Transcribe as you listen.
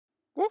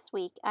This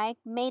week, I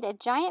made a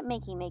giant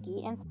Makey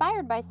Makey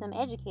inspired by some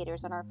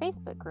educators on our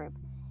Facebook group.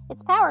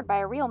 It's powered by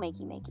a real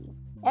Makey Makey.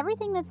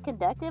 Everything that's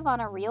conductive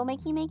on a real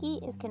Makey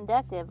Makey is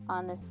conductive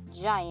on this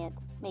giant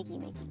Makey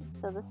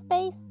Makey. So the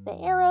space, the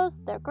arrows,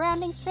 the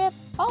grounding strip,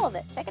 all of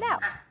it. Check it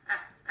out.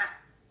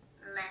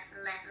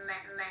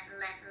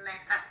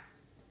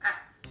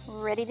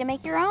 Ready to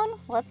make your own?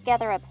 Let's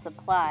gather up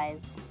supplies.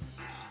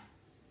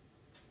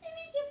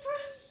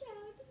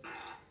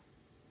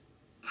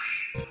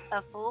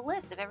 A full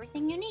list of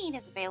everything you need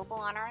is available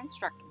on our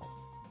Instructables.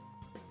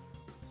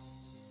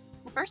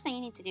 The first thing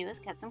you need to do is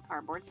cut some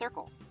cardboard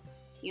circles.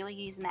 You'll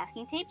use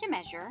masking tape to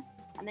measure,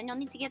 and then you'll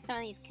need to get some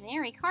of these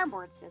canary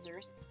cardboard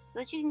scissors so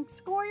that you can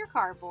score your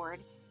cardboard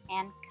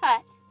and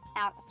cut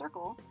out a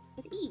circle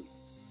with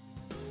ease.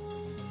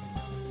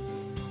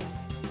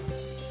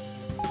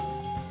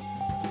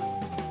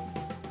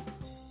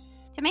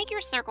 To make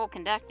your circle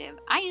conductive,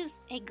 I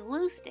use a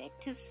glue stick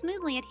to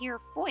smoothly adhere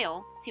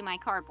foil to my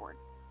cardboard.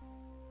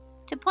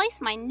 To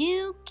place my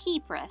new key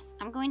press,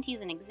 I'm going to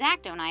use an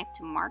X-Acto knife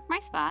to mark my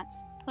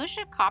spots, push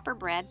a copper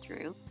brad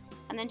through,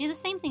 and then do the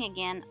same thing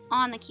again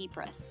on the key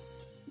press.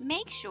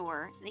 Make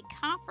sure the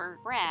copper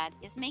brad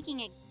is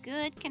making a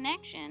good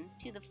connection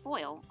to the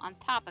foil on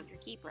top of your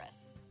key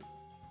press.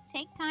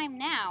 Take time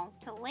now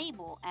to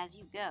label as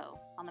you go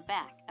on the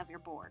back of your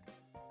board.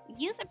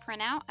 Use a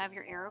printout of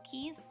your arrow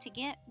keys to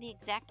get the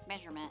exact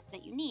measurement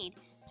that you need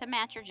to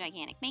match your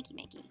gigantic Makey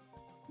Makey.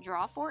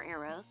 Draw 4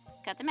 arrows,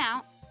 cut them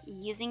out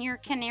using your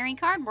canary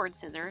cardboard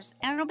scissors,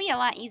 and it'll be a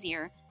lot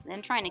easier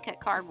than trying to cut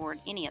cardboard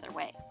any other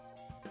way.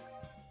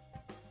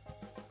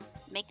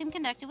 Make them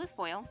conductive with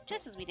foil,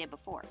 just as we did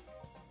before.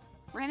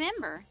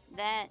 Remember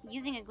that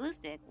using a glue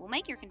stick will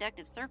make your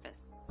conductive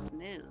surface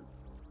smooth.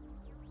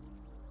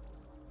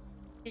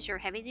 Use your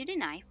heavy-duty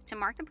knife to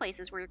mark the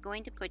places where you're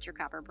going to put your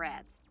copper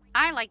brads.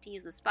 I like to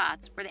use the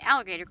spots where the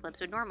alligator clips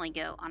would normally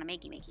go on a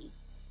Makey Makey.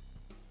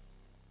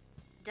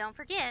 Don't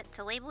forget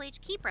to label each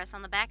key press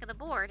on the back of the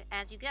board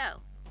as you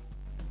go.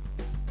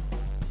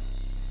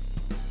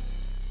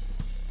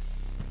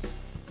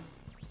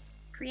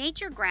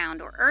 Create your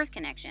ground or earth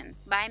connection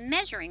by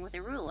measuring with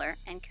a ruler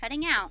and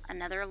cutting out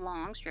another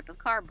long strip of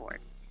cardboard.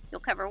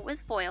 You'll cover it with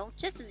foil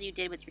just as you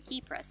did with your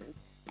key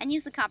presses and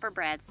use the copper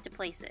brads to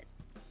place it.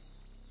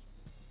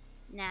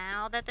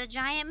 Now that the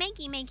giant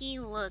Makey Makey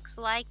looks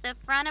like the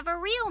front of a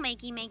real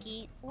Makey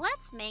Makey,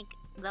 let's make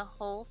the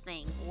whole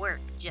thing work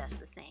just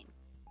the same.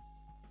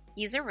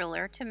 Use a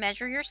ruler to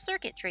measure your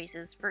circuit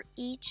traces for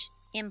each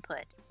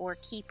input or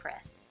key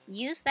press.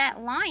 Use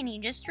that line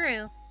you just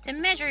drew to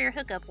measure your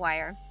hookup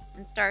wire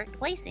and start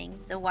placing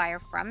the wire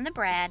from the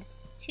brad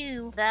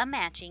to the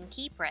matching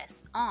key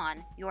press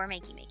on your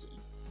Makey Makey.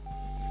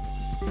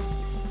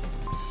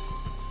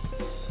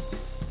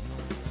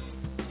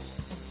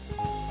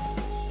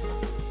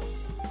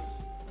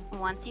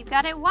 Once you've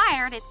got it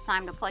wired, it's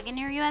time to plug in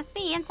your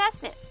USB and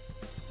test it.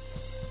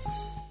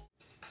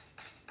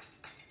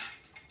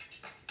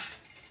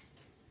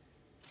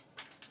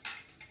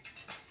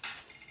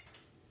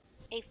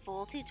 A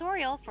full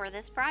tutorial for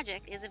this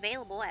project is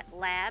available at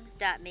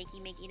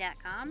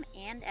labs.makeymakey.com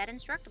and at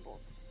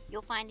Instructables.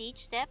 You'll find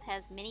each step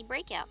has mini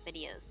breakout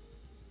videos,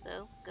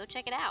 so go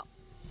check it out.